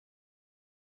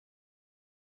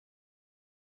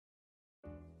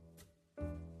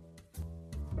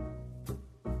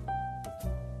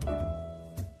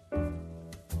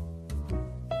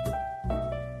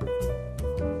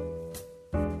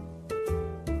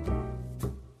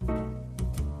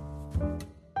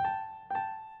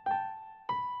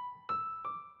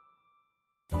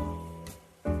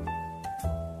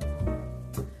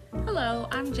Hello,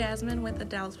 I'm Jasmine with the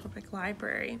Dallas Public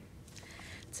Library.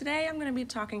 Today I'm going to be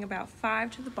talking about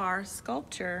Five to the Bar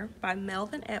sculpture by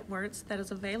Melvin Edwards that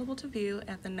is available to view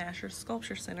at the Nasher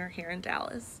Sculpture Center here in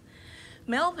Dallas.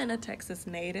 Melvin, a Texas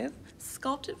native,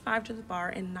 sculpted Five to the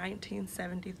Bar in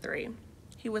 1973.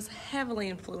 He was heavily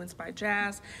influenced by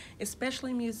jazz,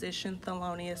 especially musician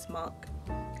Thelonious Monk.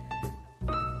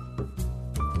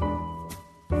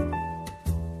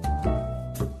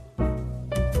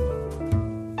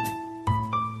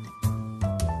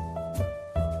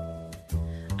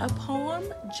 A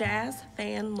poem, Jazz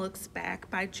Fan Looks Back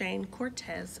by Jayne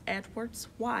Cortez, Edwards'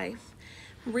 wife,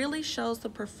 really shows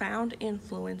the profound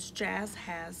influence jazz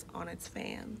has on its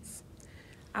fans.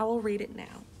 I will read it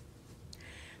now.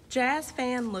 Jazz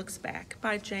Fan Looks Back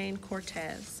by Jayne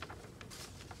Cortez.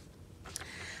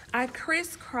 I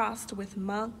crisscrossed with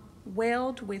Monk,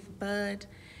 wailed with Bud,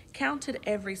 counted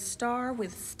every star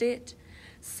with Stitt,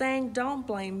 sang Don't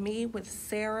Blame Me with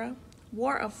Sarah,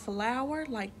 wore a flower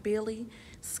like Billy,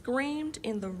 screamed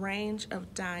in the range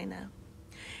of Dinah,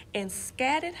 and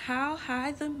scattered How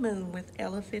High the Moon with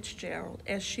Ella Fitzgerald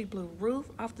as she blew roof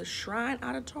off the Shrine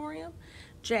Auditorium,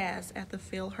 jazz at the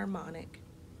Philharmonic.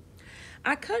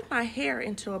 I cut my hair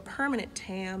into a permanent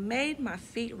tam, made my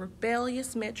feet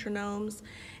rebellious metronomes,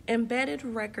 embedded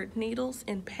record needles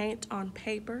in paint on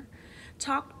paper,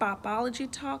 talked bopology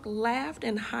talk, laughed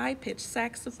in high-pitched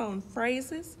saxophone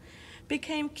phrases,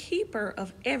 became keeper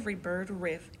of every bird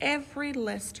riff, every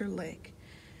Lester lick,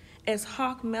 as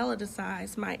Hawk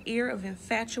melodicized my ear of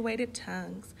infatuated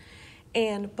tongues,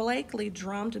 and Blakely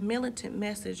drummed militant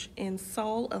message in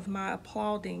soul of my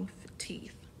applauding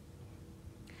teeth.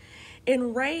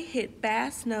 And Ray hit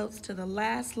bass notes to the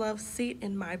last love seat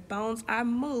in my bones. I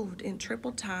moved in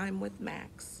triple time with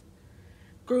Max,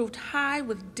 grooved high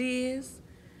with Diz,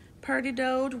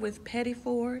 purdy-doed with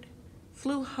Pettiford,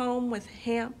 flew home with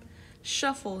Hemp,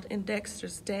 shuffled in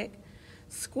Dexter's deck,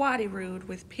 squatty-rooed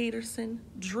with Peterson,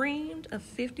 dreamed a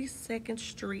 52nd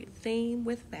Street theme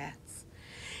with Vats,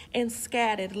 and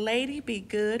scattered Lady Be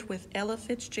Good with Ella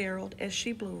Fitzgerald as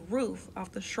she blew roof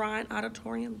off the Shrine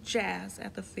Auditorium, jazz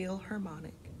at the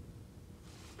Philharmonic.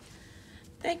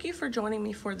 Thank you for joining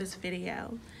me for this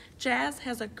video. Jazz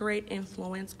has a great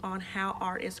influence on how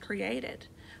art is created.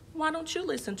 Why don't you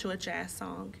listen to a jazz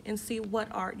song and see what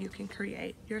art you can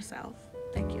create yourself?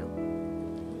 Thank you.